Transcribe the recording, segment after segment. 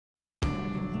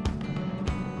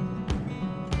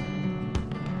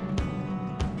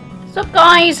What's up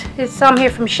guys, it's Sam here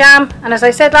from Sham, and as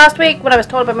I said last week when I was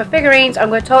talking about my figurines, I'm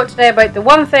going to talk today about the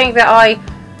one thing that I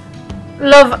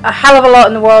love a hell of a lot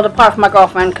in the world, apart from my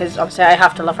girlfriend, because obviously I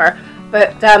have to love her.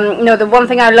 But the one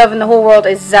thing I love in the whole world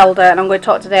is Zelda, and I'm going to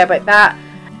talk today about that.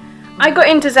 I got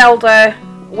into Zelda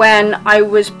when I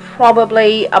was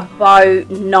probably about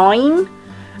 9.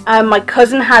 My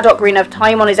cousin had Ocarina of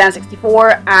Time on his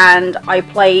N64, and I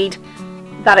played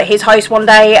that at his house one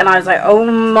day, and I was like, oh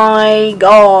my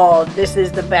god, this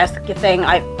is the best thing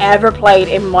I've ever played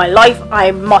in my life. I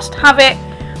must have it.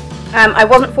 I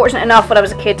wasn't fortunate enough when I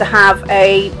was a kid to have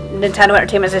a Nintendo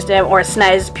Entertainment System or a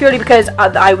SNES, purely because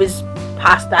I was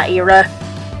past that era.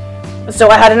 So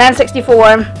I had an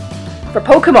N64 for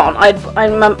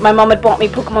Pokemon. My mum had bought me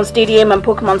Pokemon Stadium and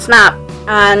Pokemon Snap,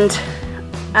 and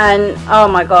oh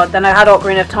my god, then I had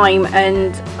Ocarina of Time,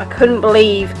 and I couldn't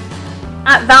believe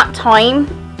at that time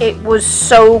it was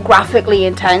so graphically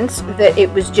intense that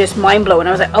it was just mind-blowing.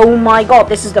 I was like, oh my god,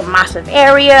 this is the massive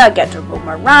area, I get to roam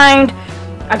around,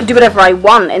 I can do whatever I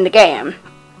want in the game.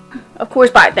 Of course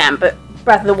back then, but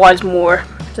Breath of the Wild's more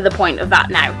to the point of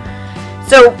that now.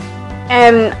 So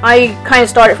I kind of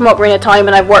started from Ocarina of Time,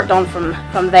 and I've worked on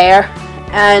from there.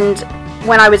 And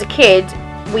when I was a kid,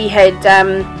 we had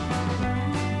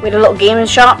a little gaming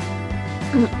shop,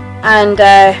 and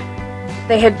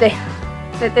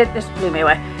this blew me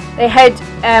away. They had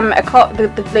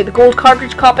the gold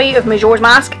cartridge copy of Majora's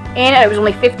Mask in, and it was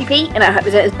only 50p, and it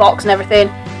was in its box and everything,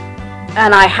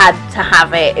 and I had to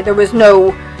have it. There was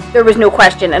no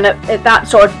question. And at that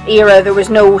sort of era, there was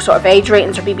no sort of age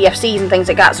ratings or BBFCs and things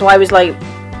like that. So I was like,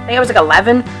 I think I was like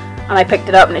 11, and I picked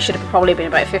it up, and it should have probably been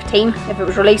about 15 if it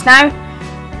was released now.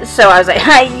 So I was like,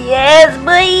 yes,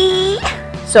 boy.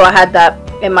 So I had that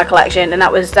in my collection, and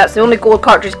that's the only gold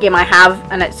cartridge game I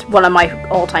have, and it's one of my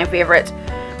all-time favorites.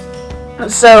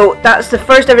 So that's the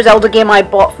first ever Zelda game I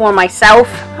bought for myself.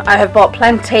 I have bought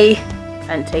plenty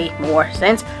more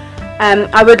since.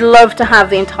 I would love to have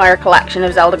the entire collection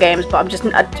of Zelda games, but I'm just,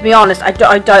 to be honest, I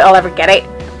doubt I'll ever get it,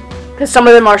 because some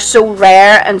of them are so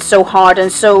rare and so hard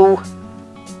and so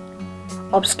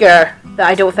obscure that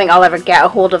I don't think I'll ever get a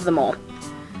hold of them all.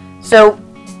 So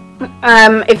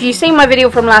if you've seen my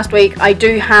video from last week, I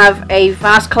do have a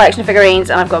vast collection of figurines,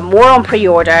 and I've got more on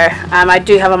pre-order. I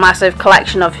do have a massive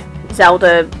collection of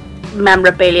Zelda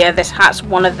memorabilia. This hat's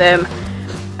one of them.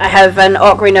 I have an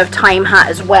Ocarina of Time hat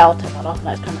as well. Take that off,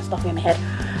 now it's kind of stuffy in my head.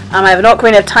 I have an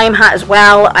Ocarina of Time hat as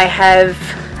well. I have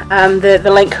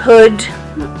the Link hood.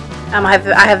 I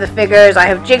have the figures. I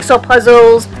have jigsaw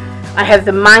puzzles. I have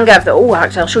the manga.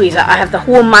 Actually, I'll show you that. I have the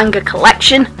whole manga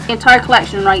collection. The entire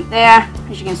collection right there.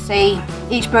 As you can see,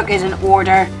 each book is in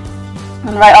order,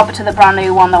 and right up to the brand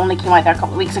new one that only came out there a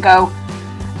couple of weeks ago,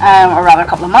 or rather a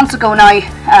couple of months ago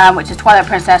now, which is Twilight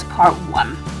Princess Part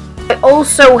 1. I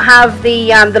also have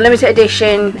the limited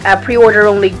edition pre-order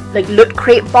only like loot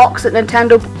crate box that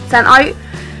Nintendo sent out.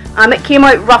 It came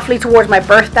out roughly towards my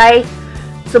birthday,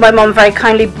 so my mum very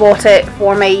kindly bought it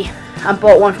for me, and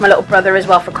bought one for my little brother as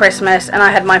well for Christmas, and I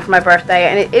had mine for my birthday,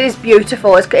 and it is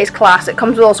beautiful. It's class. It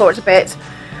comes with all sorts of bits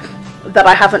that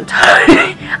I haven't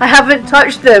I haven't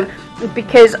touched them,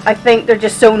 because I think they're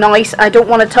just so nice. I don't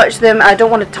want to touch them, I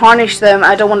don't want to tarnish them,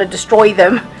 I don't want to destroy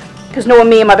them, because knowing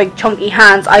me and my big chunky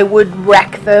hands, I would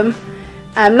wreck them.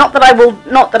 Not that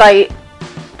I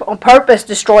on purpose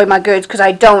destroy my goods, because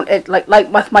I don't. It like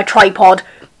with my tripod,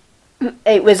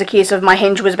 it was a case of my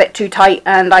hinge was a bit too tight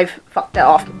and I've fucked it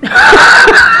off.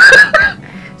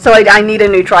 So I need a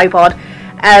new tripod.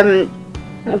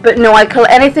 But no,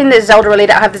 anything that's Zelda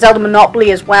related. I have the Zelda Monopoly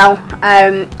as well.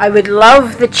 I would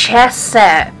love the chess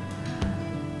set.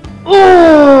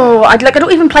 Oh, I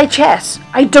don't even play chess.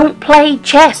 I don't play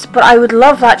chess, but I would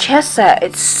love that chess set.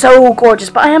 It's so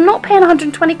gorgeous, but I am not paying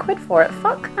 120 quid for it.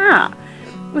 Fuck that.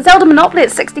 Zelda Monopoly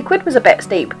at 60 quid was a bit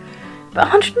steep, but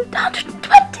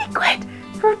 120 quid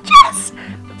for chess.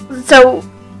 So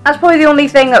that's probably the only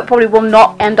thing that probably will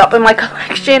not end up in my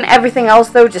collection. Everything else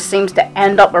though just seems to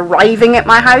end up arriving at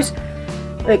my house.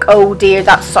 Like, oh dear,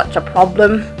 that's such a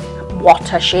problem.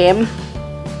 What a shame.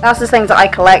 That's the things that I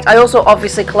collect. I also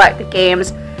obviously collect the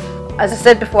games. As I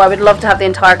said before, I would love to have the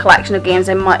entire collection of games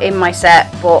in my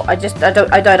set, but I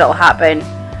doubt it'll happen.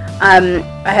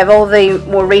 I have all the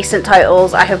more recent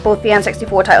titles. I have both the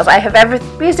N64 titles. I have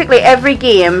basically every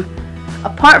game,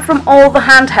 apart from all the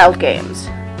handheld games,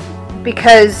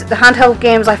 because the handheld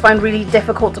games I found really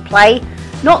difficult to play.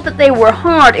 Not that they were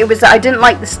hard, it was that I didn't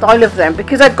like the style of them,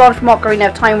 because I'd gone from Ocarina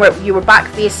of Time where you were back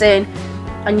facing,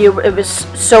 and it was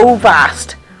so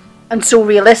vast and so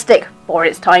realistic for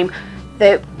its time,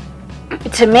 that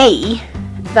to me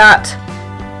that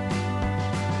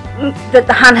that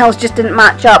the handhelds just didn't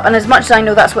match up. And as much as I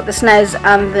know that's what the SNES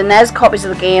and the NES copies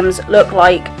of the games look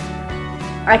like,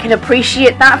 I can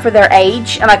appreciate that for their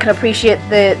age, and I can appreciate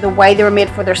the way they were made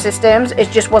for their systems. It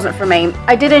just wasn't for me.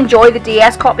 I did enjoy the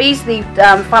DS copies, the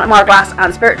Phantom Hourglass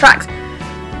and Spirit Tracks,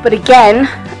 but again,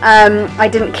 I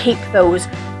didn't keep those.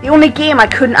 The only game I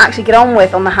couldn't actually get on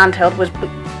with on the handheld was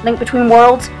Link Between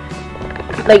Worlds.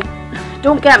 Like,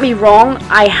 don't get me wrong,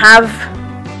 I have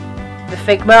the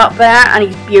Figma up there, and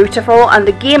he's beautiful, and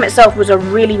the game itself was a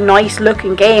really nice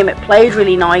looking game. It played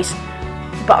really nice.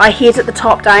 But I hate it the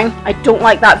top down. I don't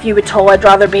like that view at all. I'd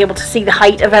rather be able to see the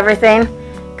height of everything,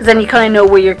 because then you kind of know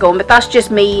where you're going. But that's just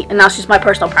me, and that's just my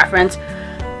personal preference.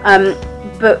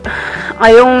 But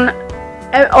I own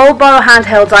all Borrow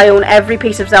handhelds. I own every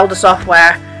piece of Zelda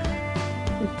software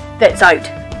that's out,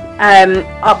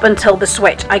 up until the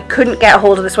Switch. I couldn't get a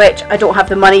hold of the Switch. I don't have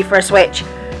the money for a Switch,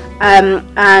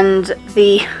 and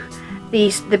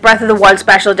the Breath of the Wild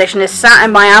Special Edition is sat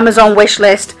in my Amazon wish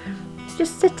list,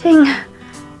 just sitting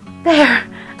there,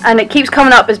 and it keeps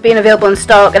coming up as being available in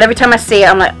stock, and every time I see it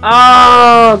I'm like,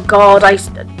 oh god, I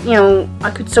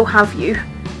could so have you.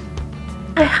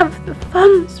 I have the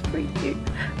funds for you,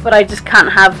 but I just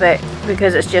can't have it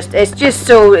because it's just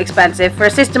so expensive for a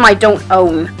system I don't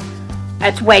own.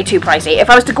 It's way too pricey.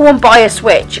 If I was to go and buy a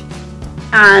Switch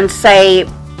and say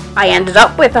I ended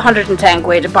up with 110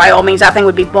 quid, by all means that thing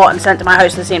would be bought and sent to my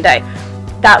house the same day.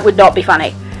 That would not be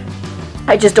funny.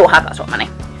 I just don't have that sort of money.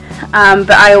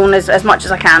 But I own as much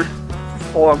as I can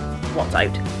for what's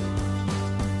out.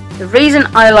 The reason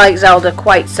I like Zelda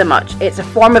quite so much, it's a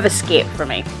form of escape for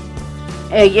me.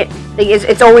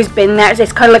 It's always been there.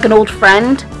 It's kind of like an old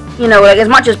friend. You know, like, as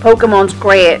much as Pokemon's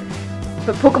great,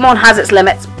 but Pokemon has its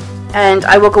limits, and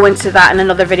I will go into that in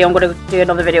another video. I'm going to do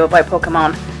another video about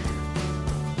Pokemon.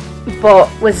 But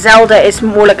with Zelda, it's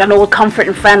more like an old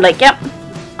comforting friend. Like, yep,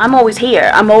 I'm always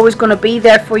here. I'm always going to be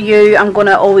there for you. I'm going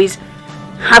to always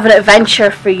have an adventure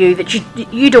for you that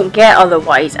you don't get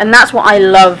otherwise. And that's what I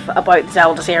love about the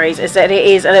Zelda series, is that it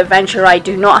is an adventure I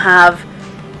do not have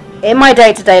in my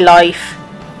day-to-day life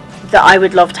that I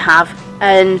would love to have.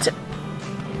 And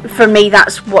for me,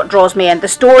 that's what draws me in. The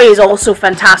story is also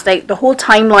fantastic. The whole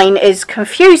timeline is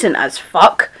confusing as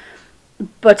fuck,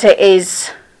 but it is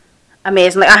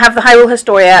amazing. Like, I have the Hyrule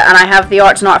Historia and I have the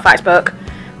Arts and Artifacts book,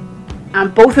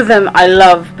 and both of them I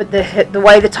love, but the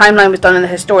way the timeline was done in the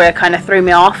Historia kind of threw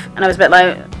me off, and I was a bit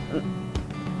like,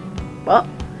 what?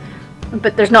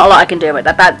 But there's not a lot I can do about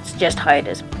that. That's just how it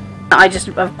is.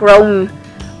 I've grown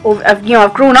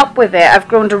up with it. I've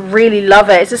grown to really love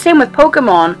it. It's the same with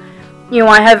Pokemon. You know,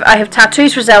 I have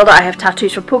tattoos for Zelda. I have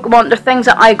tattoos for Pokemon. They're things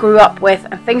that I grew up with,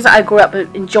 and things that I grew up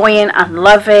enjoying and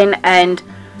loving and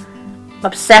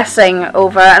obsessing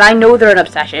over, and I know they're an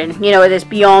obsession. You know, it is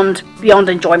beyond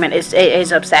enjoyment. It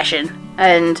is obsession,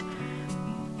 and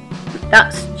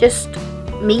that's just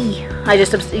me. I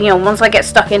just, you know, once I get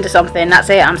stuck into something, that's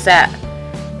it. I'm set.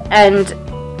 And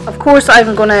of course,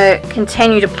 I'm gonna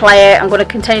continue to play it. I'm gonna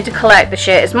continue to collect the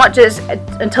shit as much as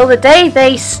until the day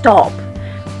they stop.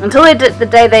 Until the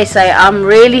day they say, "I'm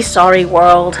really sorry,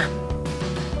 world.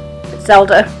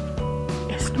 Zelda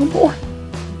is no more."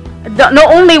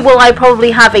 Not only will I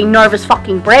probably have a nervous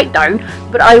fucking breakdown,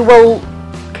 but I will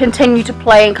continue to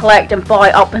play and collect and buy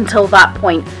up until that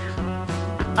point.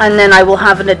 And then I will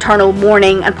have an eternal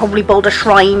mourning and probably build a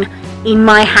shrine in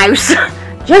my house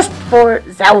just for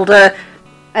Zelda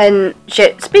and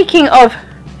shit. Speaking of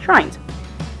shrines,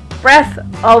 Breath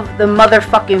of the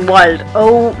motherfucking Wild.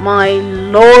 Oh my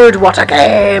lord, what a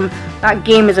game! That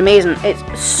game is amazing. It's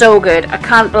so good. I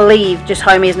can't believe just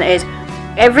how amazing it is.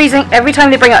 Every time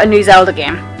they bring out a new Zelda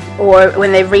game, or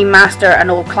when they remaster an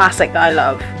old classic that I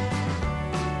love,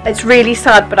 it's really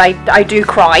sad, but I do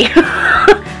cry.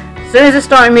 As soon as the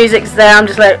starting music's there, I'm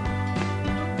just like,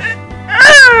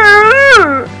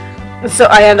 so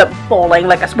I end up bawling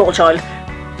like a small child,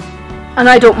 and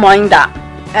I don't mind that.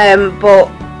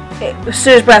 But as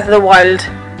soon as Breath of the Wild,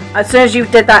 as soon as you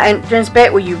did that entrance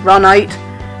bit where you run out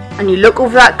and you look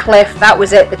over that cliff, that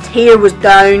was it. The tear was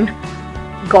down,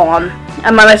 gone.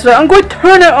 And my wife's like, I'm going to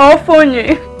turn it off on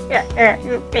you.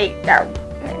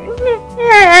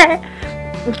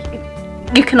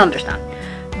 You can understand.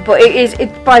 But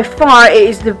it by far, it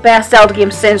is the best Zelda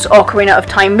game since Ocarina of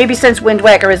Time. Maybe since Wind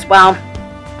Waker as well.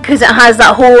 Because it has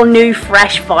that whole new,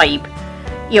 fresh vibe.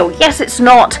 You know, yes, it's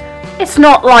not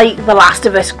like The Last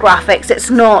of Us graphics.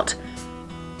 It's not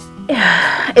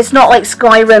like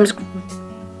Skyrim's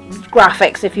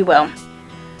graphics, if you will.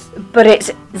 But it's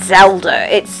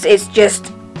Zelda. It feels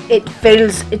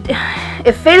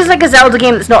like a Zelda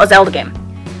game that's not a Zelda game.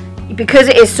 because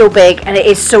it is so big and it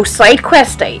is so side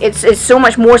questy, it's so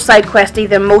much more side questy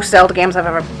than most Zelda games I've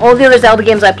ever. All the other Zelda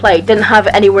games I played didn't have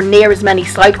anywhere near as many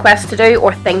side quests to do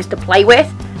or things to play with,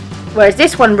 whereas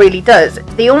this one really does.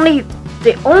 The only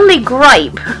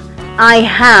gripe I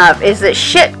have is that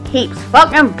shit keeps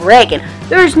fucking breaking.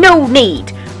 There's no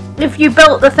need. If you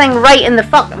built the thing right in the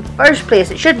fucking first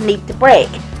place, it shouldn't need to break.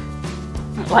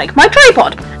 Like my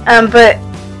tripod. But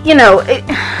you know,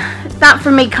 that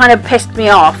for me kind of pissed me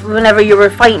off whenever you were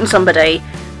fighting somebody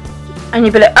and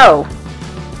you'd be like, oh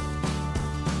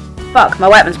fuck, my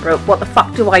weapon's broke, what the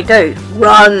fuck do I do?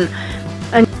 Run!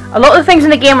 And a lot of the things in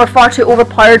the game are far too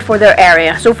overpowered for their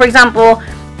area. So for example,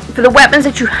 for the weapons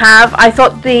that you have, I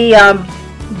thought the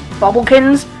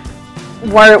Bubblekins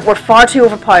were far too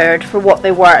overpowered for what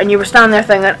they were, and you were standing there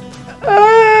thinking,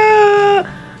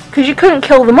 because you couldn't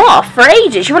kill them off for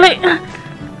ages. You were like,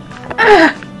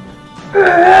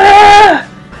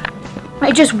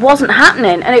 it just wasn't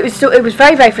happening, and it was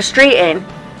very, very frustrating.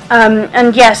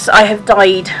 And yes, I have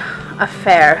died a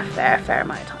fair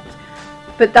amount of times,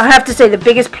 but I have to say the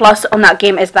biggest plus on that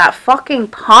game is that fucking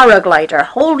paraglider.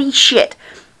 Holy shit,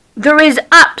 there is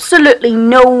absolutely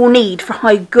no need for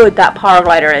how good that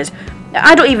paraglider is.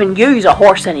 I don't even use a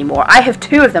horse anymore. I have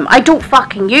 2 of them. I don't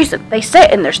fucking use them. They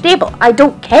sit in their stable. I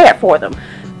don't care for them.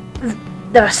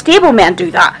 The stablemen do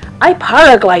that. I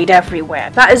paraglide everywhere.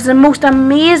 That is the most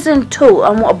amazing tool,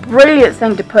 and what a brilliant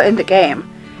thing to put in the game.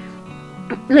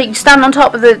 Like, you stand on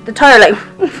top of the tower like,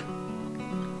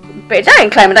 bitch, I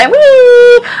ain't climbing down,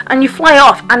 whee! And you fly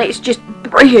off, and it's just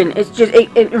brilliant. It's just,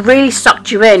 it really sucked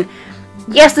you in.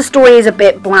 Yes, the story is a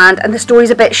bit bland, and the story is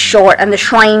a bit short, and the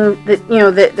shrine,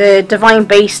 the divine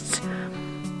beasts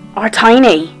are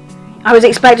tiny. I was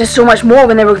expecting so much more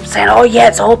when they were saying, oh yeah,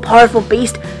 it's all powerful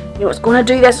beast. You know, it's going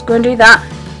to do this, it's going to do that.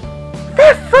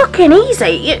 They're fucking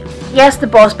easy. Yes, the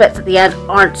boss bits at the end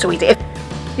aren't so easy.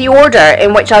 The order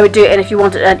in which I would do it, and if you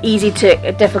wanted an easy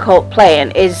to difficult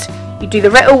playing, is you do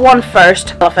the Riddle one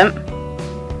first, elephant,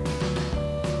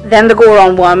 then the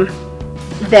Goron one,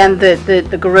 then the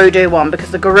Gerudo one,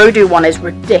 because the Gerudo one is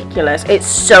ridiculous. It's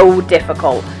so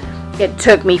difficult. It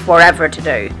took me forever to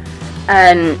do.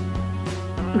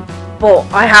 But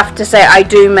I have to say, I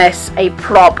do miss a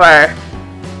proper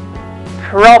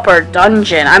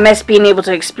dungeon. I miss being able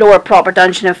to explore a proper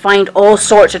dungeon and find all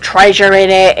sorts of treasure in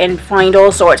it, and find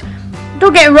all sorts.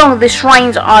 Don't get me wrong, the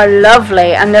shrines are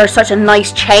lovely, and they're such a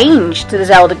nice change to the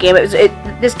Zelda game.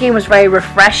 This game was very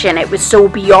refreshing. It was so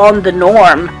beyond the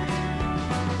norm.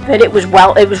 But it was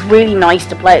really nice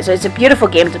to play. So it's a beautiful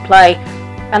game to play,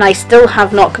 and I still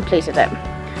have not completed it.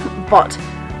 But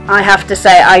I have to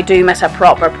say, I do miss a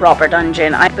proper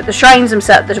dungeon. But the shrines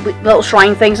themselves, the little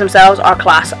shrine things themselves, are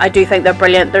class. I do think they're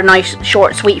brilliant. They're nice,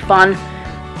 short, sweet fun.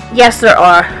 Yes, there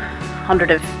are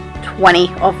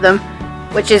 120 of them,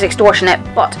 which is extortionate,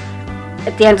 but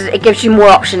at the end of it gives you more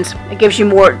options. It gives you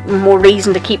more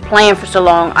reason to keep playing for so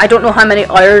long. I don't know how many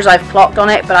hours I've clocked on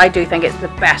it, but I do think it's the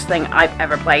best thing I've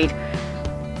ever played.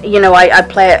 You know, I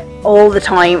play it all the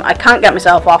time. I can't get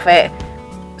myself off it,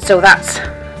 so that's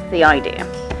the idea.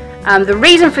 The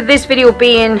reason for this video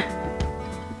being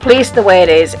placed the way it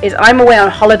is I'm away on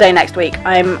holiday next week.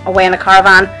 I'm away in a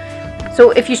caravan.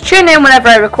 So if you tune in whenever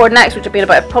I record next, which will be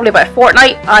probably about a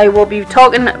fortnight, I will be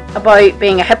talking about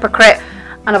being a hypocrite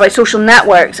and about social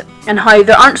networks and how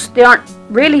they aren't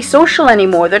really social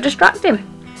anymore. They're distracting.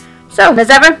 So,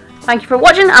 as ever, thank you for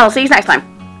watching. I'll see you next time.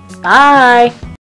 Bye.